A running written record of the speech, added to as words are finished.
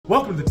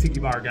Welcome to the Tiki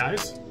Bar,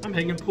 guys. I'm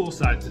hanging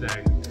poolside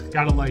today.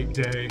 Got a light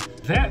day.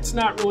 That's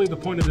not really the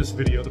point of this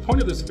video. The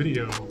point of this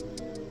video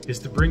is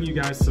to bring you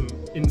guys some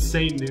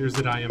insane news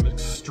that I am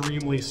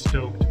extremely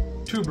stoked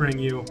to bring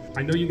you.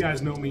 I know you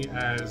guys know me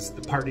as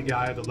the party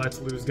guy, the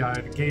let's lose guy,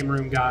 the game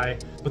room guy,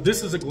 but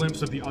this is a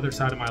glimpse of the other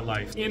side of my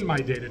life. In my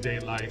day-to-day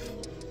life,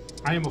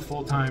 I am a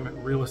full-time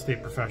real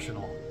estate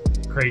professional.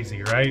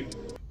 Crazy, right?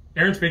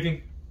 Aaron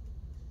speaking.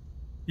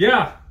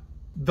 Yeah,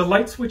 the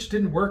light switch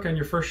didn't work on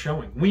your first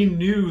showing. We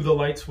knew the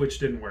light switch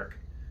didn't work.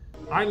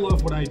 I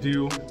love what I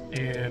do,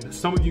 and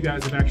some of you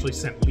guys have actually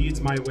sent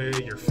leads my way,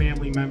 your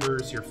family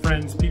members, your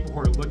friends, people who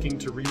are looking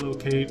to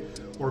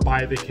relocate or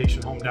buy a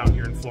vacation home down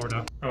here in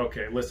Florida.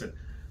 Okay, listen,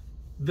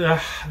 the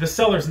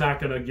seller's not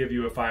gonna give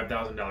you a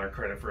 $5,000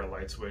 credit for a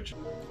light switch.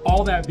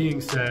 All that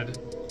being said,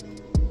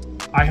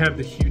 I have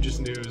the hugest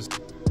news.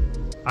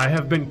 I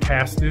have been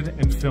casted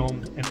and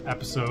filmed an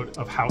episode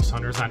of House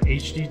Hunters on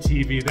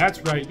HGTV.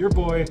 That's right, your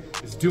boy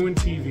is doing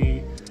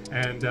TV,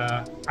 and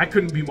I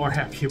couldn't be more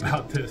happy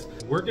about this.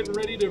 We're getting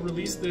ready to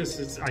release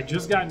this. I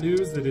just got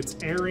news that it's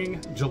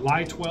airing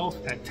July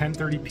 12th at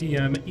 10:30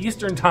 p.m.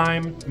 Eastern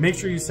Time. Make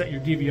sure you set your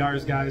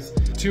DVRs, guys.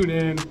 Tune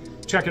in,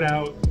 check it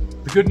out.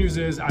 The good news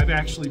is I've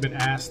actually been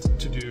asked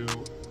to do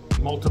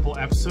multiple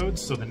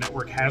episodes, so the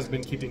network has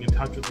been keeping in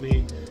touch with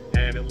me,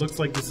 and it looks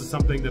like this is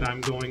something that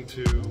I'm going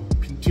to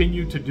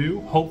continue to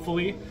do,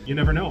 hopefully. You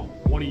never know,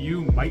 one of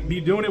you might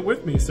be doing it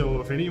with me, so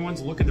if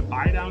anyone's looking to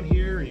buy down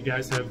here, or you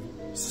guys have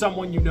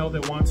someone you know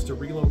that wants to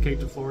relocate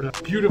to Florida,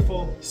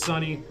 beautiful,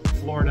 sunny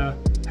Florida,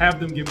 have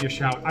them give me a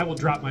shout. I will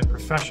drop my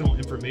professional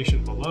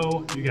information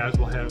below. You guys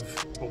will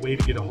have a way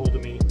to get a hold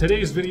of me.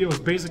 Today's video is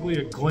basically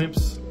a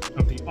glimpse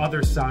of the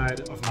other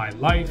side of my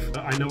life.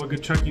 I know a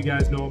good chunk of you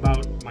guys know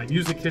about my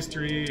music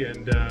history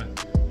and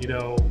you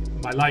know,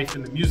 my life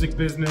in the music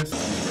business.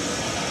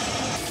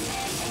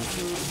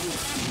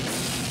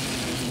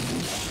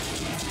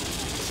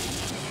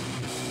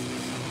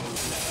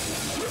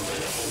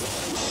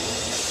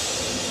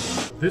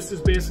 This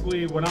is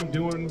basically what I'm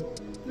doing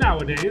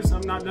nowadays.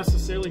 I'm not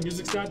necessarily,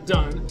 music's not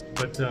done,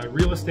 but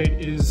real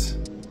estate is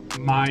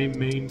my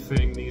main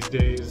thing these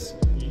days.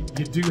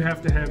 You do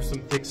have to have some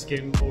thick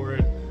skin for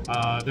it.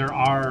 There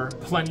are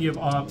plenty of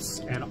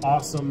ups and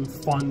awesome,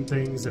 fun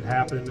things that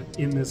happen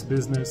in this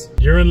business.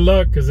 You're in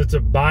luck because it's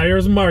a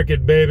buyer's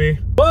market, baby.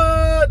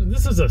 What?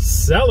 This is a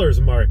seller's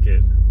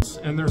market.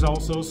 And there's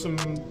also some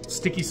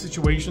sticky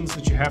situations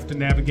that you have to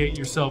navigate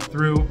yourself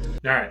through. All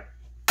right.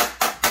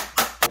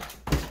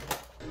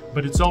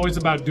 But it's always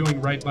about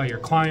doing right by your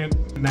client,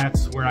 and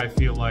that's where I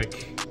feel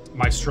like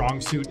my strong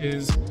suit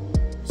is.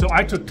 So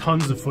I took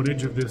tons of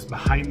footage of this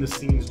behind the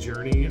scenes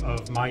journey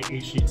of my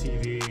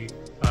HGTV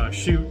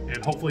shoot,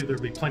 and hopefully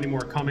there'll be plenty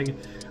more coming.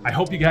 I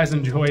hope you guys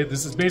enjoy it.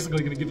 This is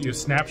basically gonna give you a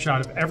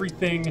snapshot of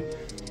everything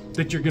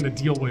that you're gonna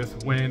deal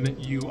with when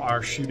you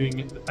are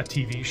shooting a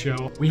TV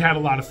show. We had a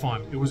lot of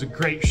fun. It was a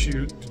great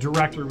shoot. The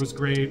director was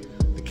great.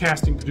 The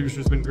casting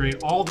producer's been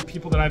great. All the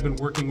people that I've been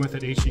working with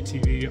at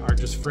HGTV are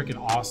just freaking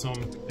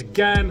awesome.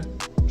 Again,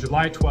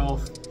 July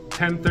 12th,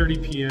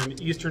 10:30 p.m.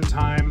 Eastern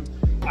Time.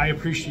 I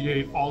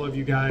appreciate all of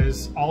you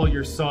guys, all of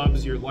your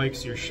subs, your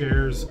likes, your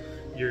shares,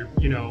 your,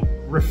 you know,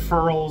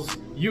 referrals,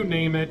 you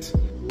name it.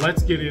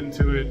 Let's get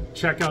into it.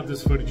 Check out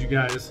this footage, you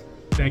guys.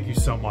 Thank you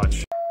so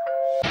much.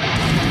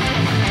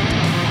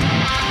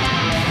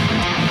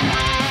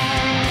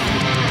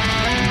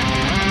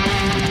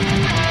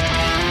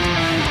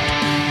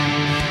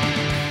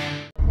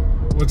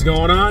 What's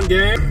going on,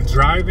 gang?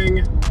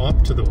 Driving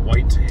up to the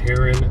White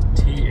Heron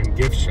Tea and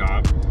Gift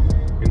Shop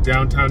in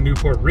downtown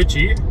Newport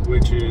Richey,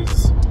 which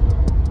is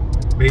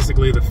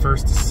basically the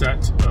first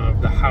set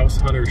of the House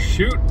Hunters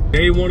shoot.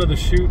 Day one of the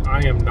shoot,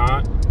 I am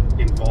not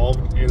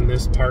involved in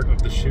this part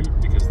of the shoot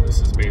because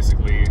this is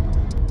basically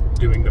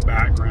doing the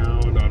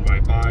background on my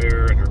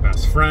buyer and her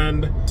best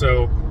friend.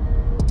 So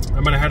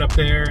I'm gonna head up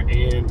there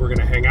and we're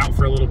gonna hang out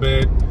for a little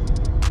bit,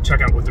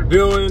 check out what they're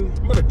doing.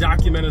 I'm gonna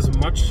document as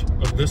much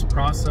of this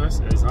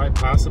process as I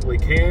possibly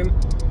can,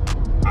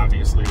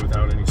 obviously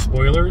without any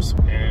spoilers,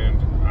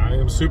 and I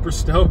am super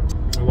stoked.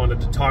 I wanted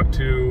to talk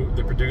to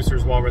the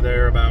producers while we're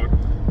there about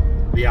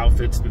the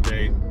outfits that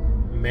they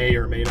may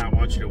or may not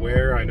want you to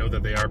wear. I know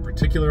that they are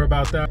particular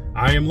about that.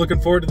 I am looking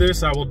forward to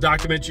this. I will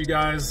document you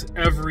guys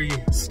every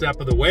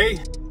step of the way.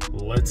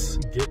 Let's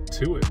get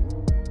to it.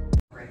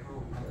 Right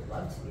home. I would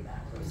love to be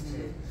that close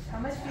to. How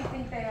much do you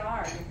think they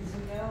are? Because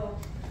you know,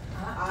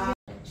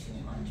 like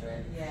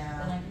 200. Yeah.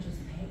 Then I can just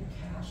pay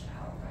cash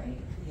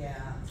outright.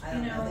 Yeah. I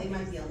don't know. They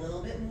might be a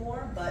little bit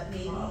more, but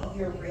maybe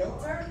your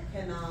realtor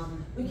can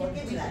we can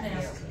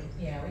ask.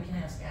 Yeah, we can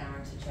ask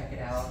Aaron to check it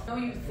out. Are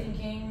you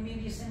thinking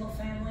maybe a single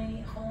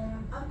family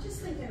home? I'm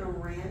just thinking a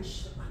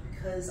ranch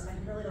because I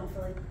really don't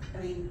feel like,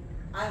 I mean,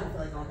 I don't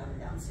feel like going up and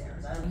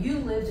downstairs. You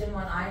lived in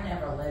one, I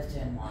never lived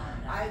in one.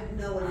 I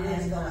know what it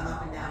is going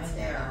up and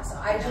downstairs.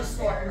 I just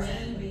thought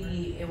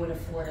maybe it would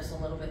afford us a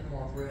little bit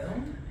more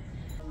room.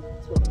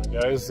 What's going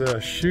on,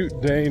 guys? Shoot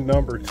day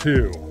number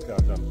 2.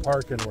 Got done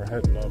parking. We're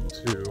heading up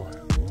to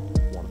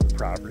one of the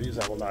properties.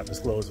 I will not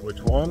disclose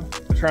which one.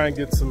 To try and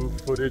get some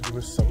footage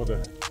with some of the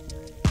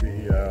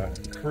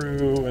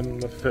crew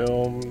and the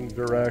film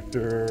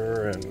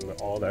director and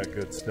all that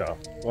good stuff.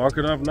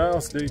 Walking up now,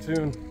 stay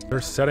tuned.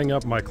 They're setting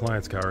up my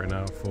client's car right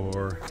now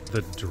for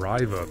the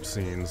drive-up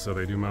scene. So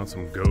they do mount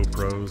some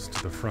GoPros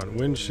to the front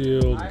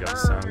windshield. We got a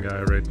sound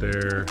guy right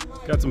there.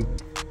 Got some,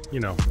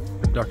 you know,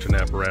 production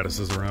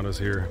apparatuses around us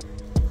here.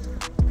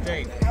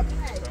 Okay.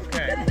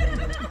 Okay.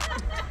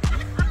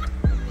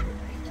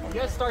 You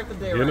guys start the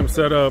day Getting them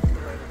set up.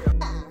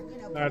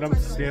 All right, I'm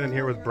standing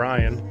here with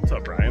Brian. What's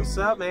up, Brian? What's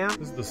up, man?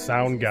 This is the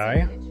sound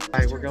guy.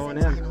 Alright, we're going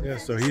in. Yeah,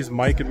 so he's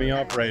micing me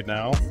up right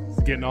now,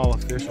 getting all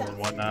official and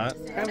whatnot.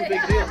 Kind of a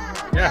big deal.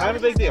 Yeah, kind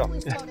of a big deal.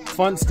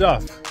 Fun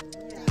stuff.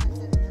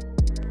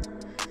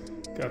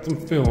 Got some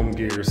film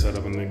gear set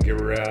up in the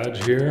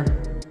garage here.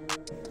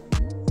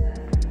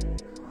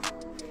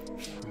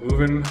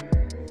 Moving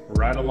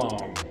right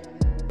along.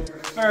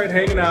 All right,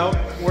 hanging out.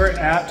 We're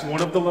at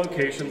one of the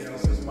locations.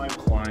 This is my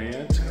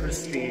client,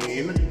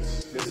 Christine.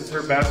 This is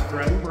her best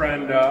friend,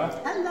 Brenda.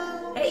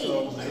 Hello. Hey.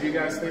 So, what do you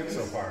guys think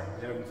so far?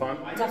 You having fun?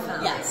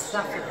 Definitely. Yes.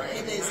 Definitely.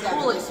 It is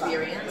Cool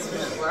experience.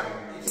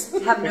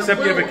 Have no Except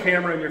you have a clue.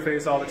 camera in your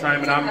face all the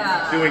time, and I'm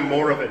doing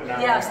more of it now.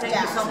 Yes, thank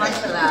you so much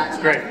for that.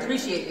 It's great.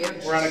 Appreciate you.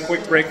 We're on a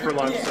quick break for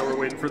lunch, so we're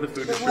waiting for the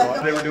food to show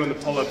up. They were doing the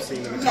pull-up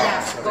scene in the car.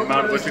 Yes, So they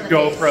mounted a bunch of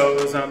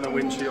GoPros on the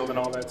windshield and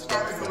all that stuff.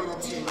 That was a little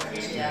too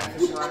much. Yeah, for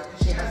sure.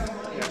 Yeah.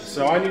 Yeah,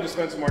 so I need to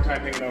spend some more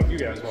time hanging out with you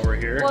guys while we're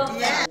here. Well,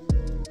 Yeah.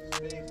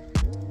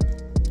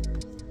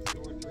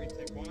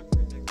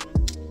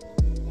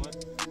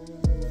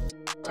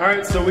 All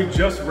right, so we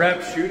just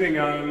wrapped shooting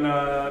on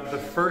the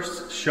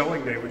first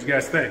showing day. What'd you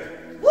guys think?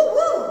 Woo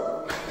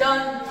woo.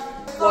 done.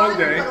 Long Fun,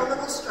 day. but a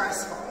little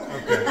stressful.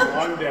 Okay,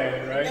 long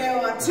day, right?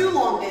 Yeah, 2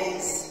 long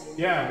days.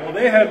 Yeah, well,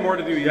 they had more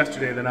to do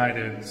yesterday than I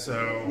did,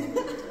 so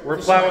we're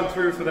plowing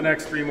through for the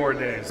next 3 more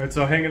days. All right,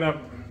 so hanging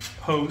up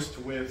post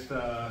with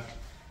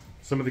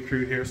some of the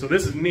crew here. So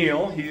this is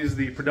Neil. He's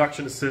the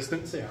production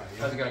assistant. Say hi.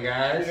 How's it going,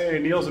 guys? Hey,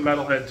 Neil's a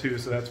metalhead too,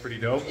 so that's pretty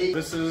dope.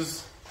 This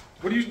is,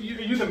 what are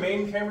you the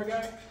main camera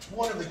guy?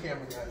 One of the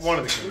camera guys. One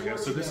of the camera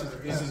guys. So this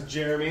is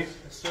Jeremy.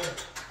 Yes, sir.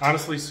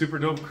 Honestly, super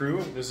dope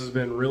crew. This has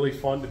been really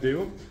fun to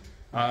do.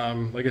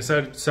 Like I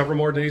said, several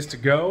more days to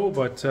go,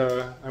 but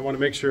I want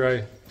to make sure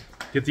I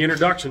get the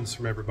introductions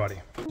from everybody.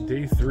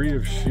 Day 3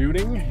 of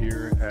shooting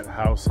here at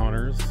House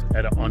Hunters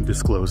at an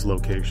undisclosed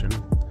location.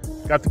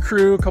 Got the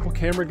crew, a couple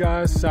camera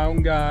guys,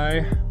 sound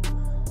guy.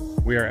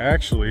 We are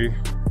actually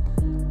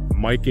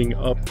miking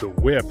up the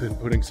whip and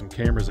putting some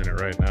cameras in it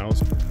right now.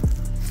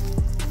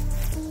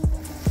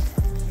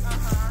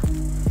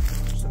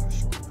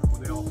 Will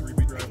they all 3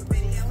 be driving?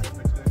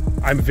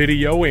 I'm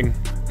videoing.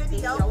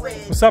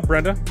 What's up,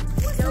 Brenda?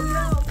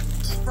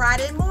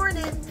 Friday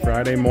morning.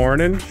 Friday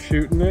morning,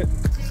 shooting it.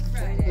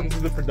 This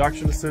is the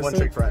production assistant. One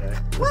Chick Friday.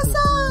 What's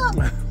up?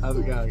 How's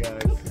it going,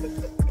 guys?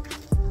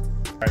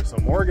 All right, so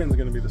Morgan's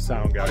gonna be the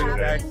sound guy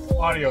today.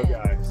 Audio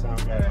guy,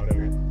 sound guy,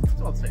 whatever.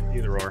 It's all the same,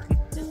 either or.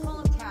 Just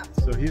call him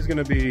Captain. So he's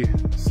gonna be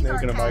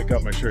snaking a mic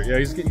up my shirt. Yeah,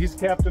 he's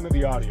captain of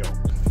the audio.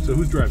 So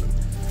who's driving?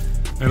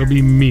 That'll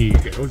be me.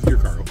 Okay, oh, it's your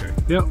car, okay.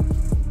 Yep.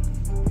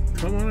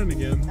 Come on in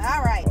again.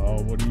 All right.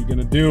 Oh, what are you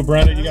gonna do,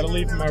 Brenda? You gotta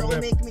leave from my Don't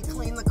whip. make me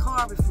clean the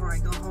car before I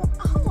go home.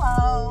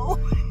 Hello.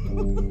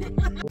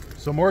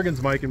 So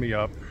Morgan's micing me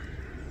up,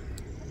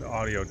 the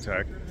audio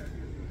tech.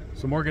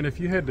 So Morgan, if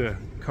you had to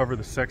cover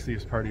the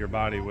sexiest part of your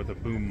body with a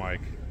boom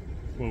mic,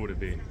 what would it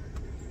be?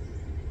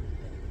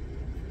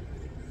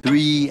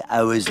 3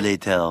 hours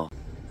later.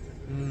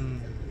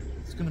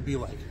 It's gonna be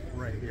like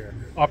right here.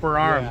 Upper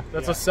arm. Yeah,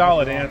 That's yeah. a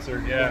solid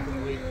answer, yeah.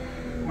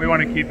 We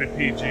want to keep it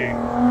PG.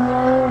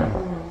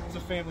 It's a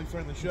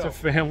family-friendly show. It's a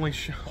family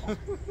show.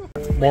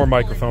 More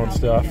microphone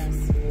stuff.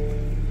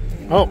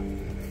 Oh,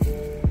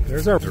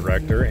 there's our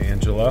director,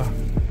 Angela.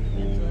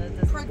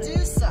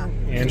 Producer.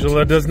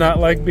 Angela does not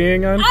like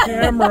being on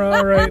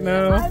camera right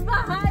now. I'm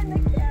behind the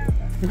camera.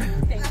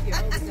 Thank you.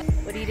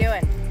 What are you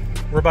doing?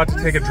 We're about to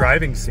take a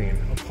driving scene,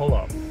 a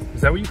pull-up.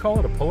 Is that what you call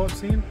it, a pull-up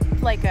scene?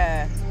 Like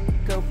a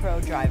GoPro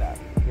drive up.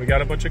 We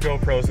got a bunch of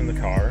GoPros in the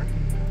car,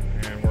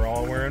 and we're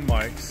all wearing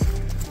mics.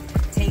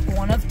 Take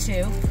one of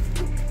 2.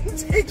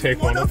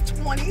 Take one of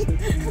 20.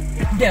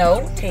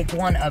 No, take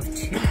one of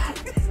 2.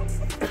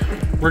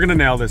 We're gonna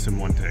nail this in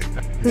one take.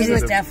 It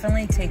is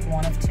definitely take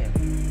one of 2.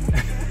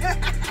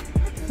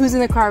 Who's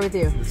in the car with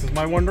you? This is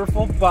my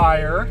wonderful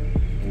buyer.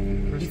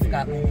 You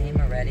forgot my name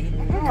already.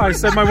 Oh, I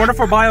said my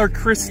wonderful buyer,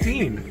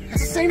 Christine.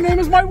 It's the same name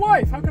as my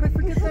wife. How could I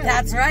forget that?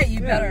 That's right, you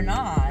better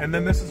not. And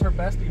then this is her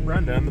bestie,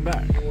 Brenda, in the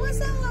back.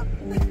 What's up?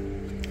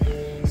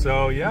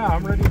 So yeah,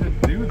 I'm ready to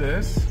do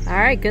this. All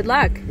right, good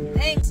luck.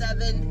 Thanks.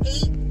 7,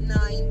 8,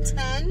 9,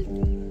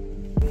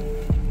 10.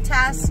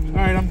 Test. All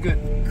right, I'm good.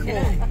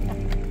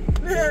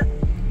 I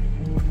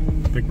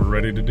think we're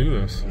ready to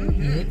do this.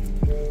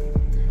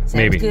 Sounds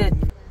Maybe. good.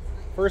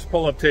 First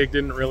pull-up take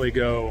didn't really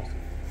go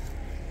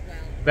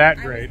that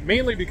great,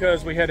 mainly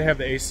because we had to have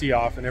the AC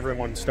off and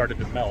everyone started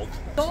to melt.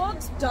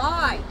 Dogs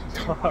die.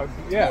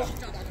 Yeah.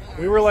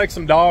 We were like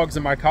some dogs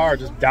in my car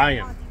just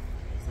dying.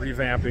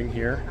 revamping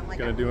here.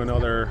 Gonna do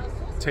another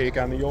take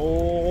on the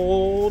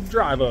old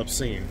drive-up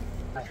scene.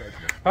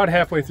 About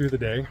halfway through the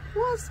day.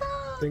 What's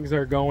up? Things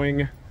are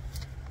going...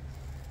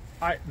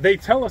 they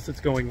tell us it's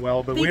going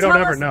well, but we don't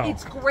ever know.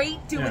 It's great.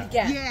 Do it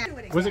again.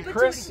 Yeah. Was it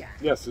Chris?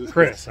 Yes, it was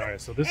Chris. All right,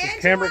 so this is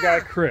camera guy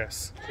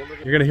Chris.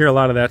 You're gonna hear a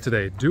lot of that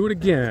today. Do it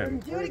again.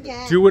 Do it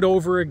again. Do it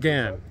over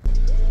again.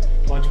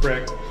 Lunch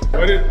break.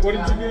 What did you get? What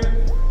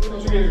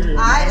did you get here?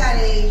 I got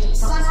a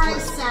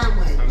sunrise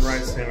sandwich.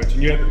 Sunrise sandwich,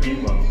 and you had the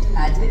meatloaf.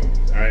 I did.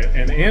 All right,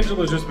 and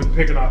Angela's just been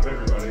picking off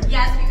everybody.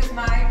 Yes, because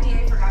my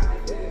PA forgot my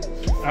food.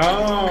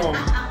 Oh,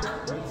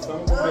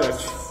 son of a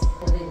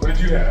bitch. What did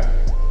you have?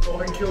 Oh,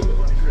 I killed the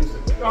Monte Cristo.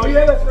 Oh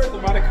yeah, that's right, the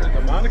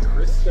Monte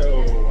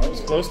Cristo. I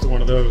was close to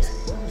one of those.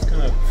 Just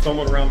kind of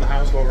fumbling around the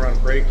house while we're on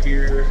break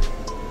here.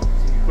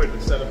 Some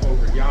equipment set up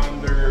over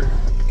yonder.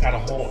 Got a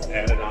whole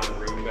added-on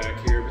room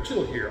back here, but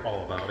you'll hear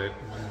all about it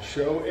when the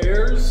show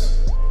airs.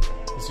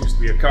 This used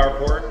to be a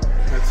carport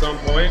at some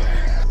point.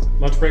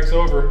 Lunch break's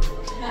over.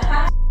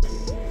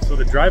 So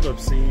the drive-up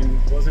scene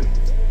wasn't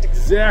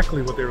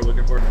exactly what they were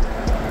looking for.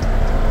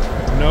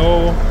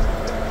 No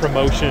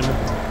promotion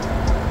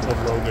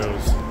of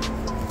logos.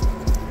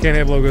 Can't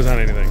have logos on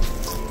anything.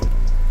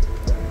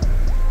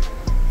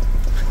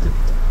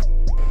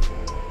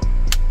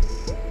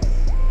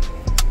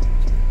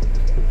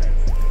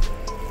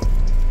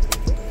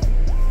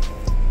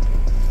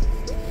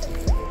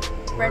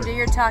 Brenda,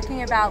 you're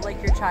talking about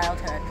like your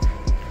childhood.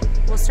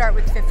 We'll start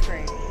with 5th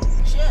grade.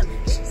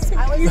 Gym.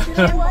 I was a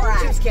gym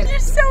brat. Just kidding. You're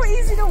so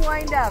easy to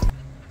wind up.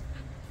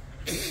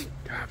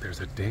 God,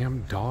 there's a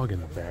damn dog in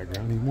the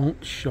background. He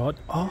won't shut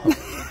up.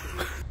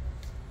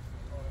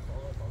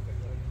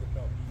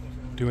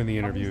 Doing the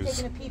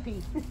interviews. Taking a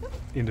pee-pee.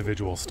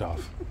 Individual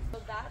stuff.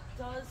 So that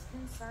does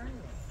concern me,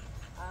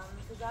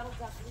 because that'll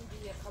definitely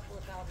be a couple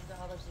of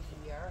 $1,000s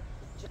a year.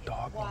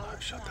 Dog will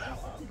not shut the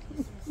hell up.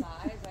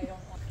 Size, I don't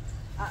want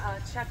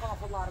check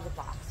off a lot of the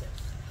boxes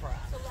for us.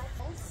 So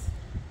let's,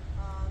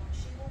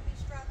 she won't be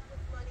strapped with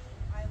money.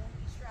 I won't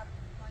be strapped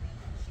with money.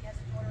 She has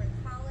a daughter in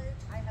college.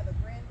 I have a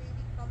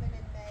grandbaby coming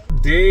in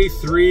May. Day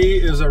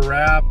 3 is a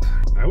wrap.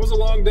 That was a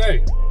long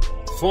day.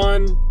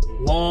 Fun,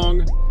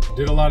 long,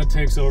 did a lot of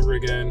takes over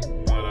again,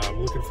 but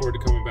I'm looking forward to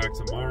coming back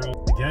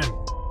tomorrow. Again,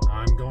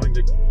 I'm going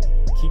to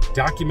keep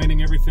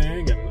documenting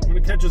everything, and I'm going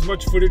to catch as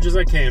much footage as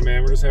I can,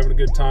 man. We're just having a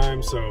good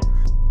time, so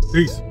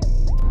peace.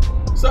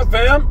 What's up,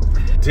 fam?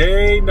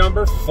 Day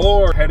number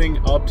 4, heading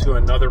up to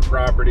another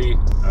property.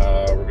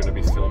 We're going to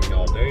be filming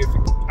all day.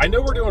 I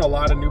know we're doing a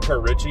lot of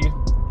Newport Richie.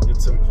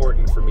 It's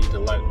important for me to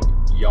let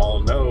y'all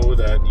know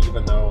that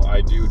even though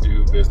I do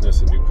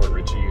business in Newport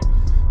Richie,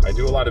 I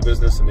do a lot of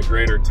business in the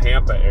greater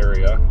Tampa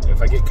area.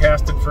 If I get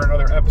casted for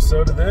another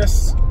episode of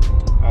this,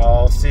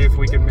 I'll see if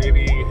we can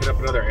maybe hit up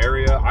another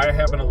area. I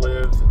happen to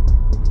live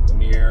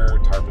near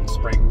Tarpon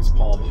Springs,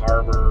 Palm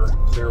Harbor,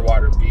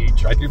 Clearwater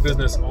Beach. I do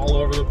business all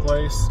over the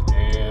place,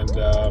 and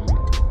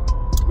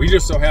we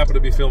just so happen to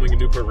be filming in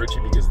Newport Richie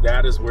because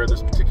that is where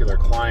this particular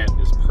client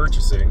is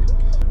purchasing.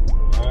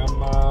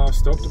 I'm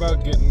stoked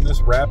about getting this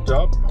wrapped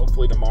up.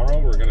 Hopefully tomorrow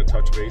we're going to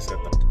touch base at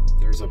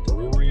there's a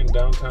brewery in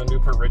downtown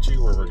Newport Richie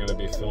where we're going to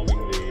be filming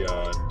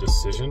the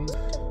decision.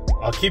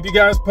 I'll keep you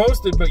guys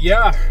posted, but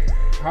yeah,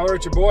 holler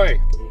at your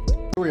boy.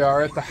 Here we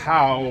are at the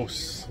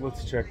house.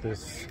 Let's check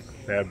this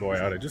bad boy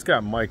out. I just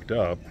got mic'd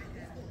up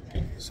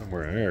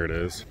somewhere. There it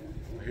is.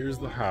 Here's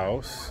the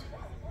house.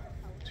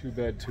 2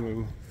 bed,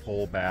 2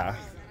 full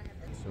bath.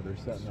 So they're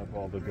setting up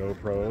all the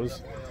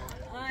GoPros.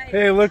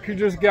 Hey, look who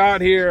just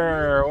got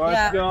here.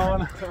 What's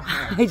going on?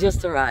 I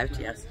just arrived,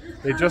 yes.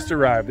 They just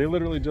arrived. They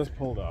literally just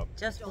pulled up.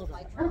 Just pulled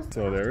up.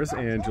 So there's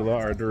Angela,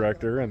 our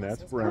director, and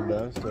that's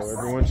Brenda. So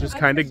everyone's just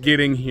kind of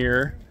getting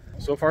here.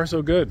 So far,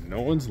 so good.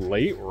 No one's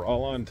late. We're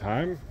all on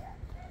time.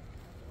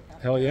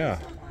 Hell yeah.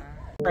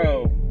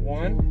 Pro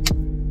 1.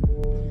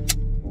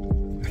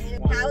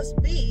 House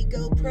B,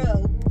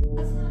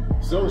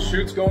 GoPro. So the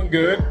shoot's going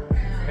good.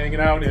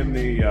 Hanging out in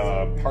the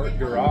part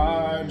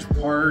garage,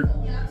 part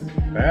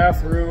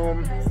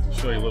bathroom.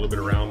 Show you a little bit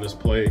around this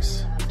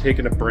place.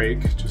 Taking a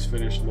break. Just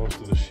finished most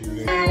of the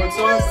shooting. Hey, what's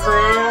up,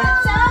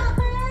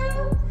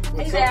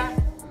 crew? Hey there.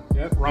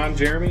 Yep, Ron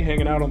Jeremy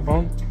hanging out on the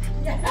phone.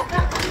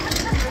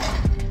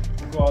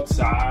 Go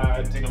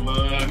outside, take a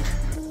look.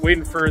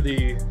 Waiting for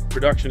the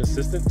production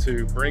assistant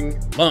to bring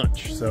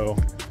lunch, so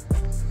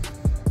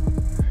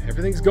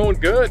everything's going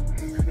good.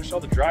 Finished all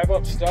the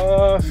drive-up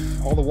stuff,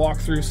 all the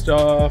walkthrough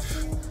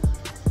stuff.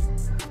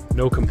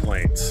 No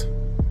complaints.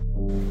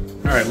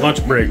 All right,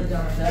 lunch break.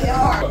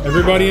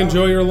 Everybody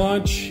enjoy your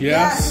lunch?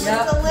 Yes?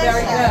 Yep,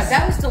 very good.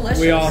 That was delicious.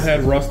 We all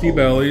had Rusty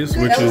Bellies,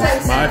 which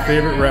is my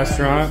favorite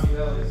restaurant.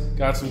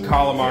 Got some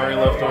calamari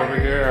left over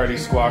here. I already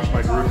squashed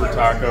my grouper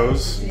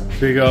tacos.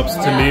 Big ups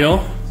to Neil.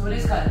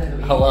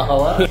 Hello,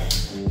 hello.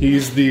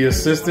 He's the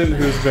assistant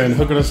who's been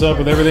hooking us up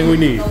with everything we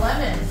need. The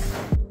lemons.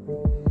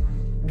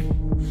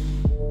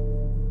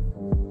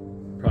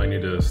 Probably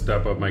need to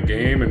step up my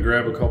game and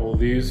grab a couple of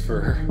these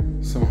for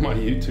some of my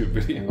YouTube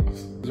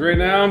videos. Right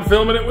now I'm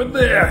filming it with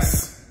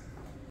this.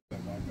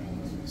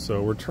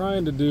 So we're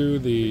trying to do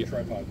the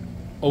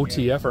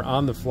OTF or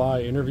on the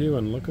fly interview,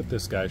 and look at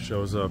this guy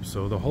shows up.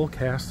 So the whole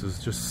cast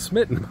is just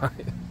smitten by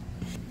it.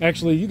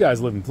 Actually, you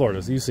guys live in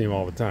Florida, so you see him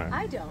all the time.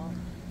 I don't.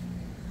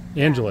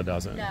 Angela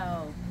doesn't.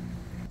 No.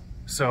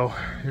 So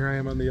here I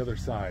am on the other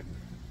side,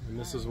 and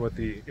this is what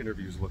the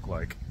interviews look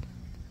like.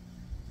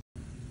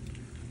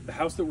 The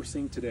house that we're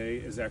seeing today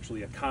is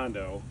actually a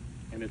condo,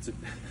 and it's a...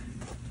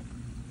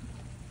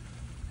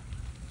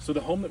 So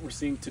the home that we're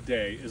seeing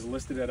today is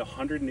listed at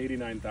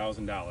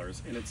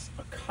 $189,000, and it's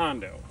a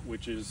condo,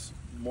 which is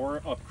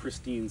more up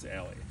Christine's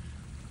alley.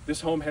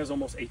 This home has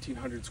almost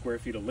 1,800 square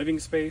feet of living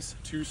space,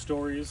 2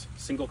 stories,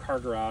 single car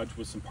garage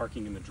with some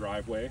parking in the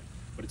driveway,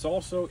 but it's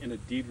also in a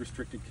deed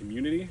restricted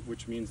community,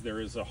 which means there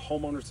is a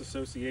homeowners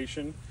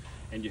association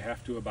and you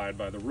have to abide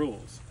by the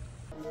rules.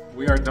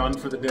 We are done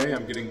for the day.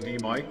 I'm getting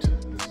de-mic'd.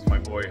 This is my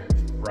boy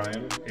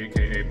Brian,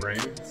 aka Brain.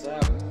 What's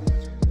up?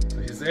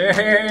 He's,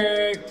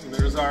 hey! And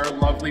there's our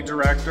lovely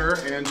director,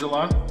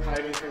 Angela.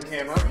 Hiding from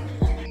camera.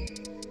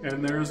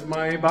 And there's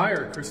my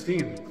buyer,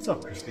 Christine. What's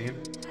up, Christine?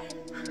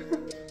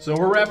 So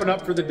we're wrapping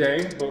up for the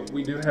day, but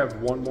we do have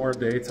one more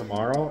day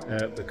tomorrow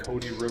at the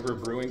Cody River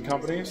Brewing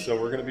Company. So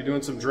we're gonna be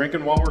doing some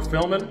drinking while we're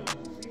filming,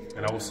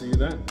 and I will see you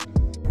then.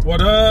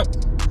 What up?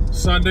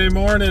 Sunday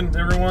morning,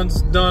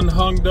 everyone's done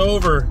hunged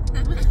over.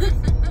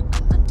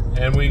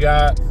 And we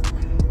got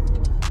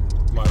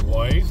my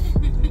wife,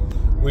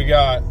 we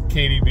got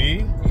Katie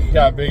B, we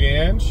got Big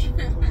Ange,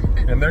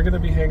 and they're gonna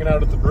be hanging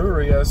out at the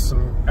brewery as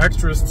some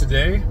extras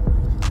today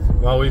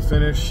while we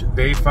finish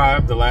day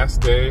 5, the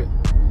last day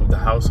of the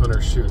House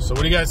Hunter shoot. So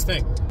what do you guys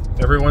think?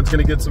 Everyone's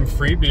gonna get some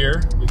free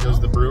beer because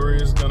the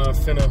brewery is gonna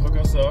finna hook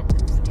us up.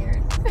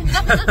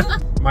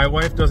 Scared. My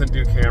wife doesn't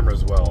do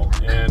cameras well,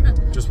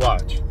 and just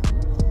watch.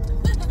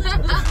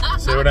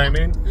 See what I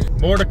mean?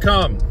 More to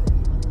come.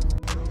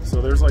 So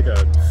there's like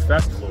a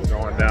festival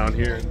going down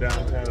here in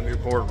downtown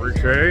Newport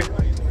Richey.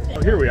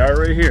 Oh, here we are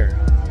right here.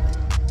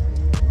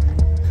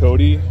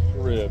 Cody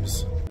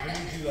Ribs.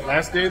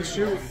 Last day of the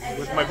shoot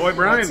with my boy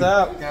Brian. What's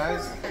up,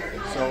 guys?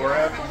 So we're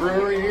at the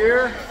brewery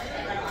here.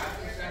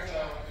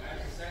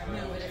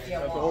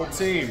 Got the whole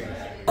team.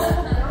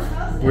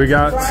 We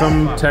got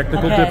some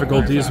technical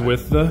difficulties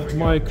with the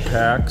mic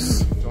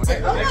packs. I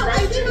think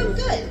I'm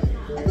good.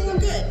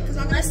 Because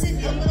I'm going to sit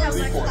here and have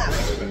my clap.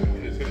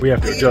 We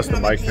have to adjust the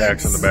mic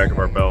packs on the back of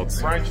our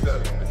belts.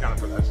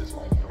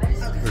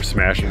 We're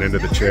smashing into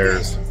the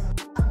chairs.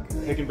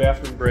 Taking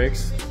bathroom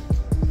breaks.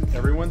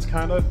 Everyone's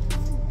kind of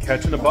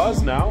catching a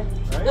buzz now,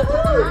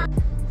 right?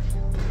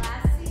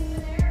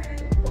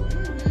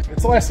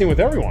 It's the last scene with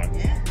everyone.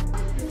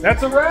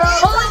 That's a wrap!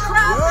 Holy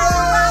crap!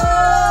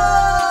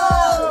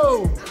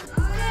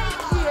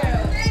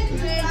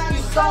 Thank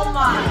you so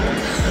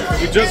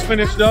much. We just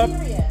finished up,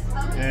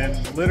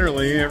 and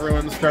literally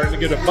everyone's starting to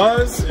get a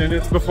buzz, and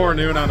it's before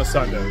noon on a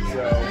Sunday.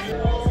 So,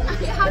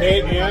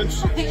 hey, Ange,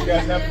 you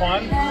guys have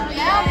fun?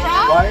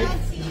 Yeah, Wife,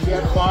 you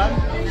have fun?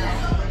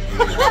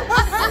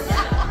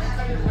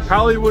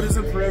 Hollywood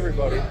isn't for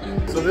everybody.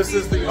 So this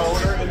is the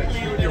owner, and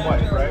you and your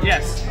wife, right?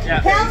 Yes.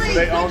 Yeah. So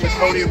they own the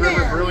Cody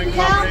River Brewing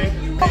Company.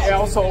 They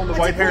also own the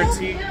White Hair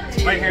Tea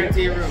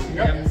Room.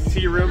 Yep.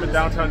 Tea Room in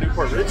downtown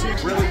Newport Richey.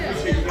 Really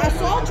appreciate you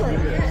guys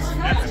doing this.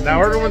 And now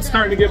everyone's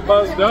starting to get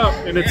buzzed up,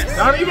 and it's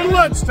not even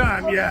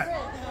lunchtime yet.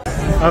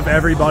 Of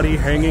everybody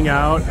hanging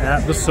out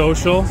at the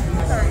social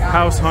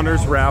House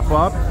Hunters wrap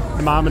up.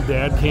 Mom and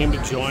Dad came to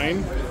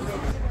join.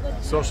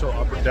 Social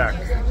upper deck.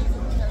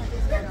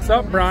 What's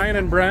up, Brian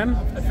and Bren?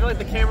 I feel like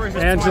the camera is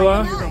just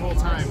Angela, the whole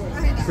time.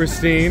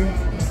 Christine.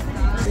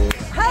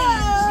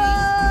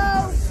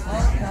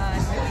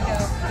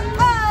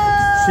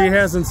 She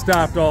hasn't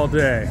stopped all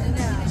day.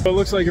 So it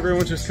looks like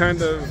everyone's just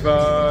kind of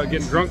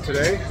getting drunk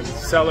today,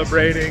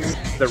 celebrating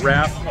the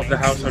wrap of the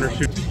House Hunter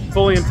shoot.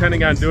 Fully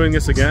intending on doing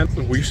this again.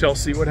 We shall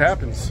see what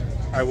happens.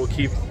 I will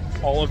keep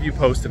all of you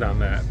posted on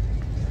that.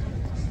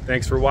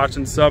 Thanks for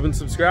watching, sub and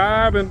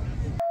subscribe, and